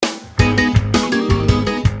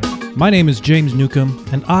My name is James Newcomb,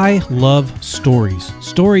 and I love stories.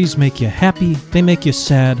 Stories make you happy, they make you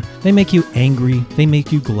sad, they make you angry, they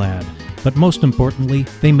make you glad. But most importantly,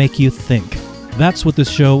 they make you think. That's what this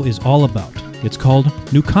show is all about. It's called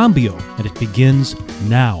Nucambio, and it begins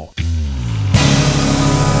now.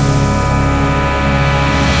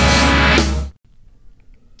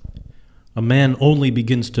 A man only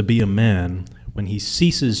begins to be a man when he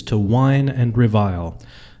ceases to whine and revile,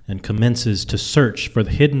 and commences to search for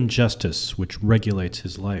the hidden justice which regulates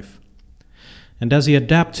his life. And as he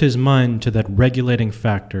adapts his mind to that regulating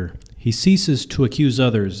factor, he ceases to accuse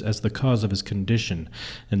others as the cause of his condition,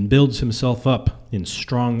 and builds himself up in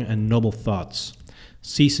strong and noble thoughts,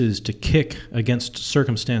 ceases to kick against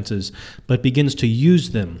circumstances, but begins to use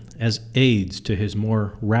them as aids to his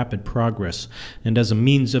more rapid progress, and as a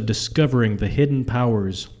means of discovering the hidden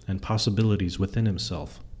powers and possibilities within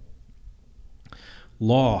himself.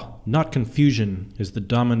 Law, not confusion, is the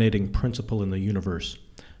dominating principle in the universe.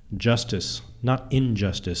 Justice, not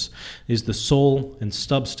injustice, is the soul and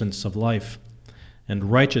substance of life.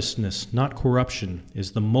 And righteousness, not corruption,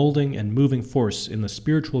 is the molding and moving force in the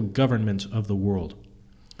spiritual government of the world.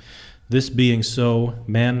 This being so,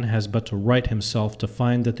 man has but to right himself to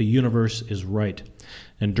find that the universe is right.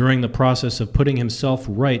 And during the process of putting himself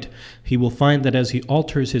right, he will find that as he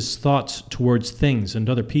alters his thoughts towards things and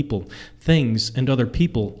other people, things and other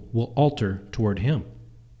people will alter toward him.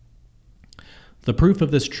 The proof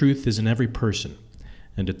of this truth is in every person,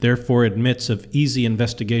 and it therefore admits of easy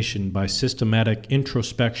investigation by systematic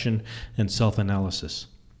introspection and self-analysis.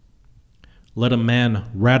 Let a man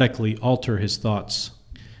radically alter his thoughts,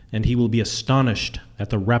 and he will be astonished at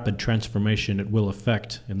the rapid transformation it will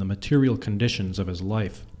effect in the material conditions of his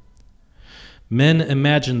life. Men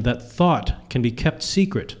imagine that thought can be kept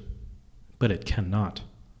secret, but it cannot.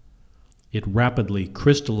 It rapidly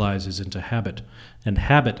crystallizes into habit, and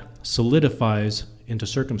habit solidifies into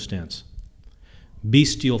circumstance.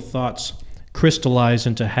 Bestial thoughts crystallize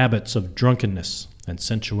into habits of drunkenness and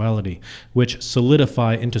sensuality, which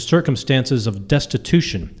solidify into circumstances of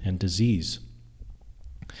destitution and disease.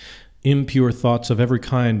 Impure thoughts of every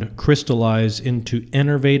kind crystallize into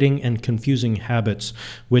enervating and confusing habits,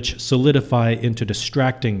 which solidify into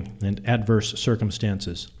distracting and adverse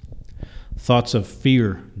circumstances. Thoughts of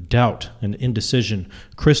fear, doubt, and indecision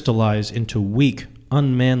crystallize into weak,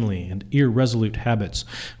 unmanly, and irresolute habits,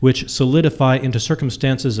 which solidify into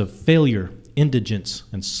circumstances of failure, indigence,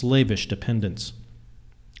 and slavish dependence.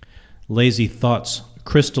 Lazy thoughts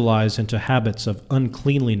crystallize into habits of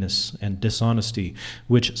uncleanliness and dishonesty,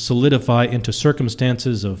 which solidify into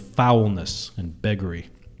circumstances of foulness and beggary.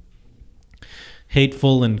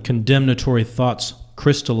 Hateful and condemnatory thoughts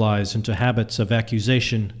crystallize into habits of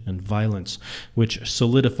accusation and violence, which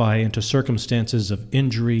solidify into circumstances of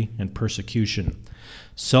injury and persecution.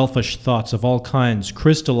 Selfish thoughts of all kinds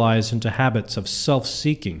crystallize into habits of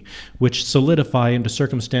self-seeking, which solidify into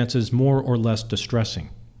circumstances more or less distressing.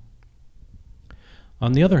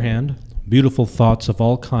 On the other hand, beautiful thoughts of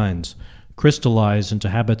all kinds crystallize into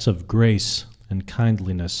habits of grace and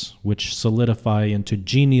kindliness, which solidify into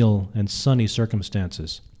genial and sunny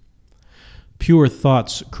circumstances. Pure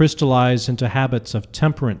thoughts crystallize into habits of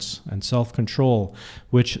temperance and self-control,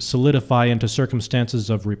 which solidify into circumstances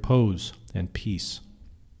of repose and peace.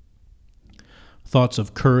 Thoughts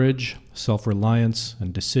of courage, self-reliance,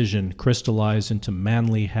 and decision crystallize into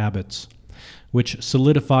manly habits, which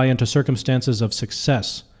solidify into circumstances of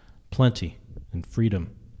success, plenty, and freedom.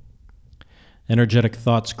 Energetic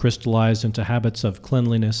thoughts crystallize into habits of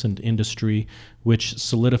cleanliness and industry, which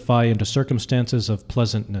solidify into circumstances of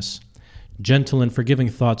pleasantness. Gentle and forgiving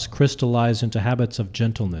thoughts crystallize into habits of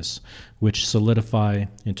gentleness, which solidify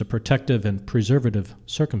into protective and preservative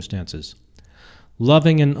circumstances.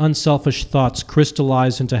 Loving and unselfish thoughts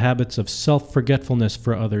crystallize into habits of self-forgetfulness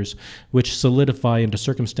for others, which solidify into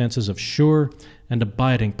circumstances of sure and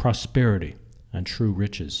abiding prosperity and true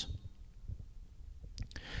riches.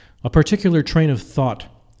 A particular train of thought,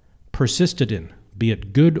 persisted in, be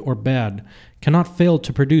it good or bad, cannot fail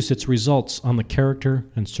to produce its results on the character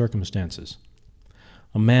and circumstances.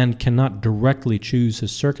 A man cannot directly choose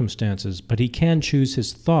his circumstances, but he can choose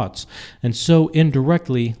his thoughts, and so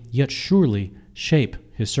indirectly, yet surely, shape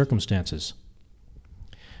his circumstances.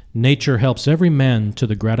 Nature helps every man to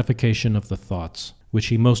the gratification of the thoughts which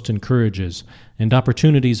he most encourages, and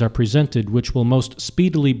opportunities are presented which will most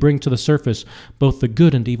speedily bring to the surface both the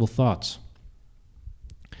good and evil thoughts.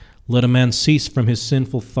 Let a man cease from his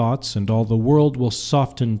sinful thoughts, and all the world will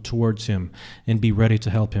soften towards him and be ready to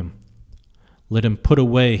help him. Let him put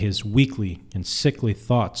away his weakly and sickly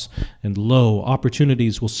thoughts, and lo,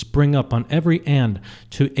 opportunities will spring up on every hand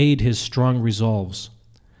to aid his strong resolves.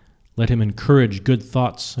 Let him encourage good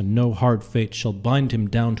thoughts, and no hard fate shall bind him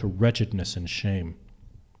down to wretchedness and shame.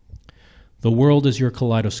 The world is your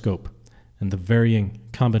kaleidoscope, and the varying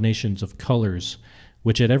combinations of colors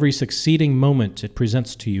which at every succeeding moment it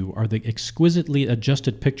presents to you are the exquisitely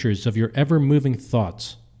adjusted pictures of your ever-moving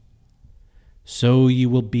thoughts. So you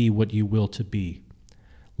will be what you will to be.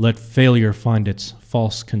 Let failure find its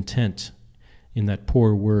false content in that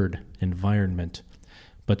poor word, environment.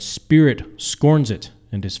 But spirit scorns it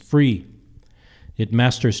and is free. It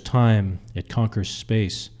masters time, it conquers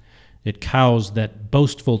space. It cows that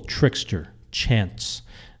boastful trickster, chance,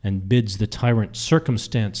 and bids the tyrant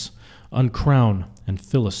circumstance uncrown and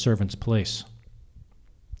fill a servant's place.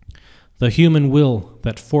 The human will,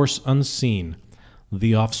 that force unseen,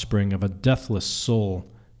 the offspring of a deathless soul,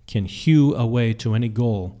 can hew a way to any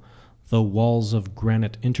goal, though walls of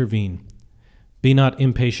granite intervene. Be not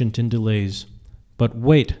impatient in delays, but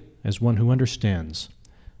wait as one who understands.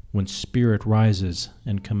 When spirit rises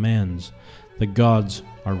and commands, the gods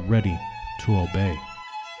are ready to obey.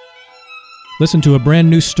 Listen to a brand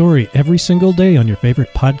new story every single day on your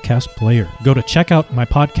favorite podcast player. Go to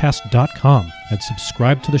checkoutmypodcast.com and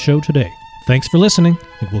subscribe to the show today. Thanks for listening,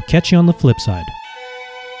 and we'll catch you on the flip side.